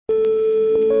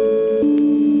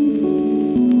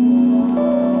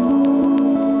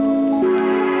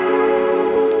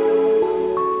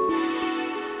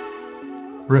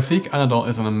Refik Anadol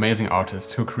is an amazing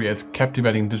artist who creates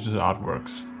captivating digital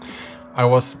artworks. I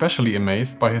was especially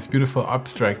amazed by his beautiful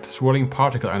abstract swirling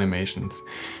particle animations,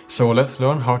 so let's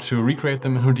learn how to recreate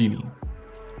them in Houdini.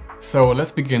 So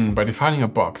let's begin by defining a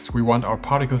box we want our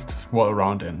particles to swirl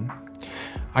around in.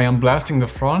 I am blasting the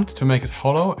front to make it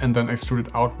hollow and then extrude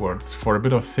it outwards for a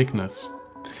bit of thickness.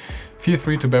 Feel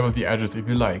free to bevel the edges if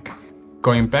you like.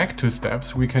 Going back 2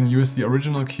 steps, we can use the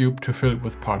original cube to fill it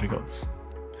with particles.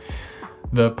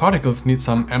 The particles need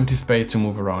some empty space to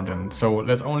move around in, so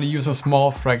let's only use a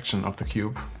small fraction of the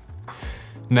cube.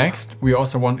 Next, we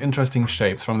also want interesting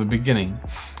shapes from the beginning.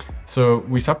 So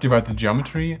we subdivide the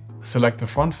geometry, select the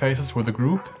front faces with a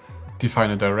group, define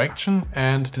a direction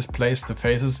and displace the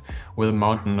faces with a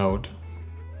mountain node.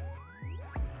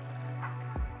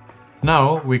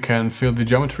 Now we can fill the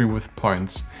geometry with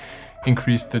points,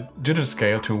 increase the jitter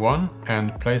scale to 1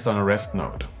 and place on a rest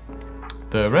node.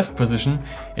 The rest position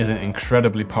is an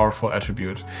incredibly powerful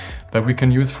attribute that we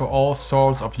can use for all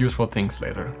sorts of useful things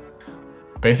later.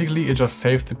 Basically, it just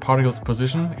saves the particles'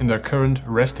 position in their current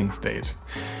resting state.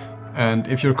 And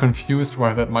if you're confused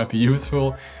why that might be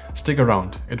useful, stick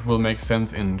around, it will make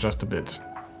sense in just a bit.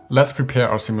 Let's prepare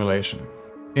our simulation.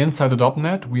 Inside the DOP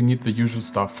net we need the usual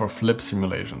stuff for flip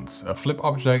simulations, a flip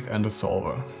object and a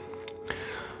solver.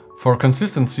 For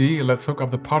consistency, let's hook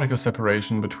up the particle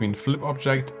separation between flip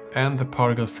object and the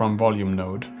particles from volume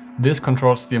node. This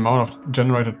controls the amount of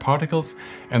generated particles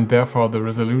and therefore the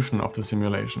resolution of the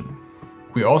simulation.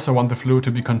 We also want the fluid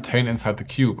to be contained inside the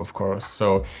cube, of course,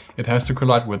 so it has to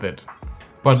collide with it.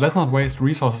 But let's not waste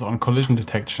resources on collision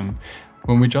detection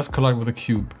when we just collide with a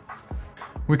cube.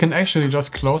 We can actually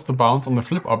just close the bounds on the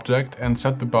flip object and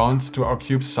set the bounds to our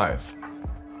cube's size.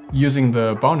 Using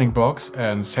the bounding box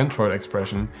and centroid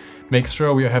expression, make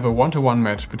sure we have a 1-to-1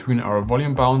 match between our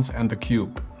volume bounds and the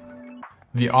cube.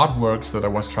 The artworks that I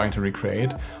was trying to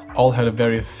recreate all had a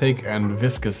very thick and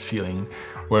viscous feeling,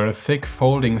 where thick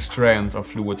folding strands of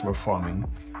fluids were forming.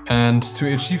 And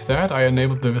to achieve that, I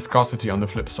enabled the viscosity on the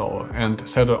flip solver and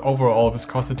set an overall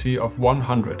viscosity of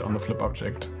 100 on the flip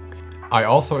object. I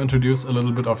also introduced a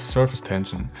little bit of surface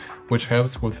tension, which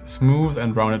helps with smooth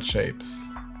and rounded shapes.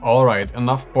 Alright,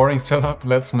 enough boring setup,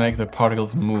 let's make the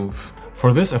particles move.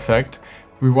 For this effect,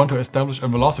 we want to establish a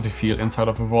velocity field inside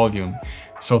of a volume,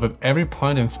 so that every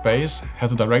point in space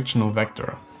has a directional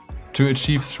vector. To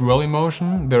achieve swirling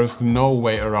motion, there is no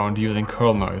way around using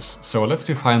curl noise, so let's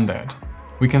define that.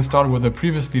 We can start with the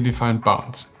previously defined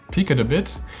bounds. Peak it a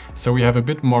bit, so we have a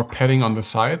bit more padding on the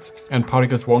sides and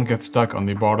particles won't get stuck on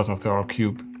the borders of our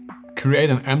cube. Create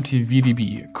an empty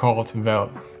VDB called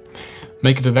vel.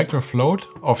 Make it a vector float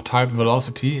of type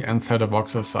velocity and set a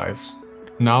voxel size.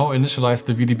 Now initialize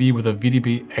the VDB with a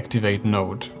VDB activate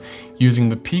node, using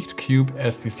the peaked cube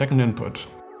as the second input.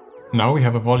 Now we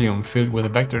have a volume filled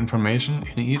with vector information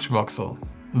in each voxel.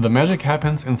 The magic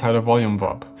happens inside a volume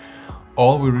VOP.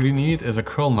 All we really need is a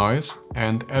curl noise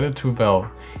and add it to vel,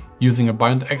 using a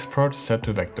bind export set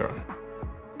to vector.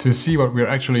 To see what we're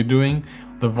actually doing,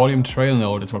 the volume trail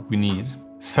node is what we need.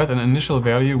 Set an initial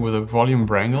value with a volume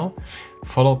wrangle,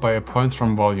 followed by a points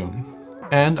from volume,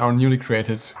 and our newly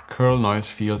created curl noise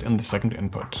field in the second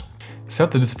input.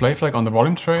 Set the display flag on the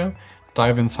volume trail,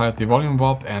 dive inside the volume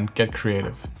VOP and get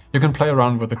creative. You can play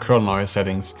around with the curl noise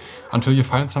settings until you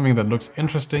find something that looks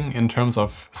interesting in terms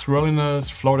of swirliness,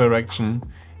 flow direction,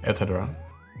 etc.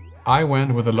 I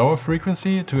went with a lower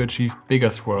frequency to achieve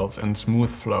bigger swirls and smooth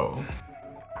flow.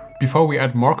 Before we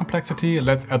add more complexity,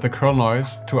 let's add the curl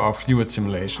noise to our fluid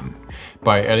simulation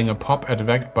by adding a pop at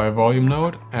vect by volume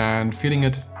node and feeding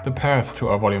it the path to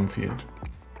our volume field.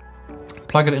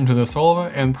 Plug it into the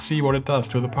solver and see what it does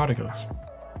to the particles.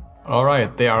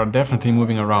 Alright, they are definitely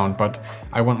moving around, but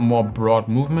I want more broad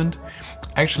movement,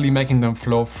 actually making them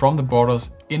flow from the borders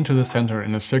into the center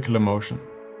in a circular motion.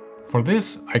 For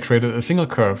this, I created a single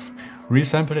curve,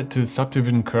 resampled it to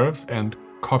subdivision curves and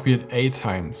copied it 8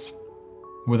 times.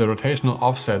 With a rotational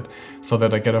offset so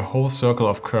that I get a whole circle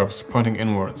of curves pointing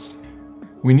inwards.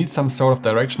 We need some sort of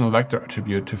directional vector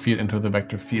attribute to feed into the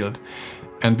vector field,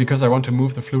 and because I want to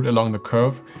move the fluid along the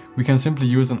curve, we can simply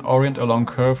use an orient along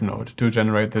curve node to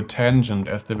generate the tangent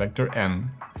as the vector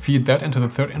n. Feed that into the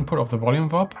third input of the volume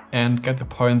VOP and get the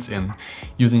points in,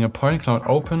 using a point cloud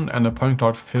open and a point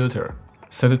cloud filter.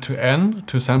 Set it to n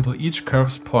to sample each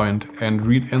curve's point and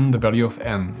read in the value of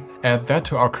n. Add that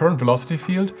to our current velocity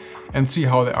field and see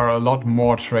how there are a lot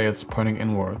more trails pointing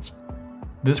inwards.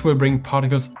 This will bring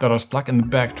particles that are stuck in the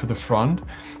back to the front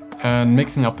and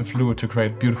mixing up the fluid to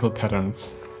create beautiful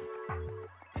patterns.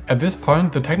 At this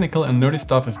point, the technical and nerdy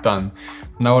stuff is done.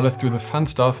 Now let's do the fun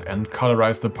stuff and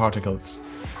colorize the particles.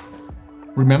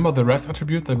 Remember the rest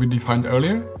attribute that we defined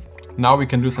earlier? Now we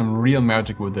can do some real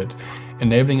magic with it,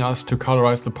 enabling us to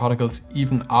colorize the particles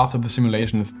even after the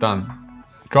simulation is done.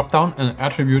 Drop down an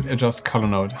attribute adjust color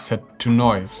node set to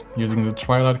noise using the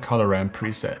twilight color ramp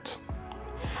preset.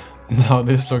 Now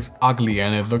this looks ugly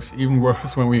and it looks even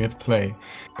worse when we hit play.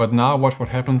 But now watch what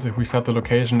happens if we set the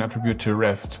location attribute to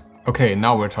rest. Okay,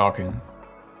 now we're talking.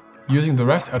 Using the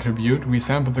rest attribute, we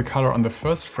sample the color on the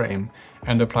first frame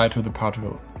and apply it to the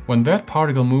particle. When that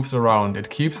particle moves around, it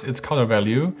keeps its color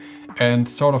value and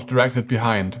sort of drags it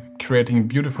behind, creating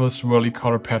beautiful swirly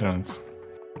color patterns.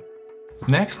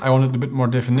 Next, I wanted a bit more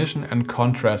definition and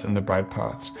contrast in the bright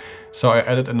parts, so I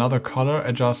added another color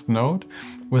adjust node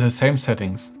with the same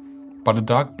settings, but a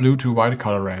dark blue to white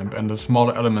color ramp and a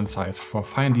smaller element size for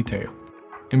fine detail.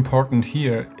 Important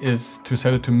here is to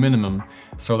set it to minimum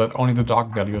so that only the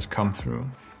dark values come through.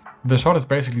 The shot is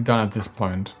basically done at this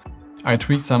point. I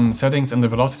tweaked some settings in the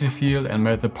velocity field and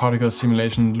made the particle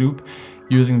simulation loop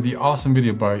using the awesome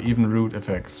video by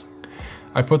evanrudefx.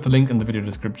 I put the link in the video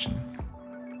description.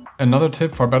 Another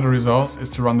tip for better results is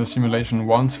to run the simulation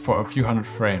once for a few hundred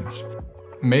frames,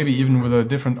 maybe even with a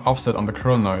different offset on the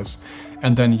curl noise,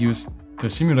 and then use the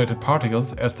simulated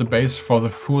particles as the base for the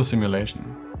full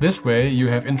simulation. This way you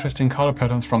have interesting color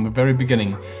patterns from the very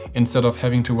beginning, instead of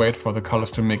having to wait for the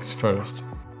colors to mix first.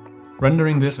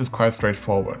 Rendering this is quite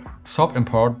straightforward. SOP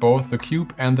import both the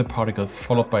cube and the particles,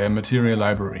 followed by a material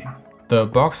library. The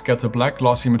box gets a black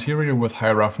glossy material with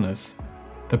high roughness.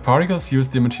 The particles use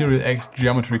the Material X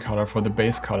geometry color for the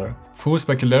base color, full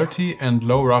specularity and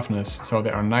low roughness, so they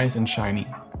are nice and shiny.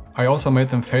 I also made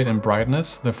them fade in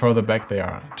brightness the further back they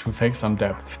are, to fake some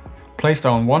depth. Place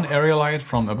down one area light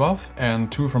from above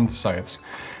and two from the sides,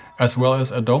 as well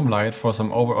as a dome light for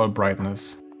some overall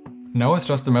brightness. Now it's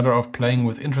just a matter of playing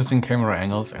with interesting camera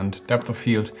angles and depth of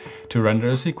field to render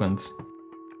a sequence.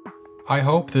 I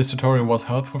hope this tutorial was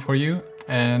helpful for you,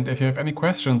 and if you have any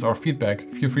questions or feedback,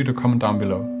 feel free to comment down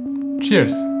below.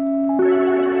 Cheers!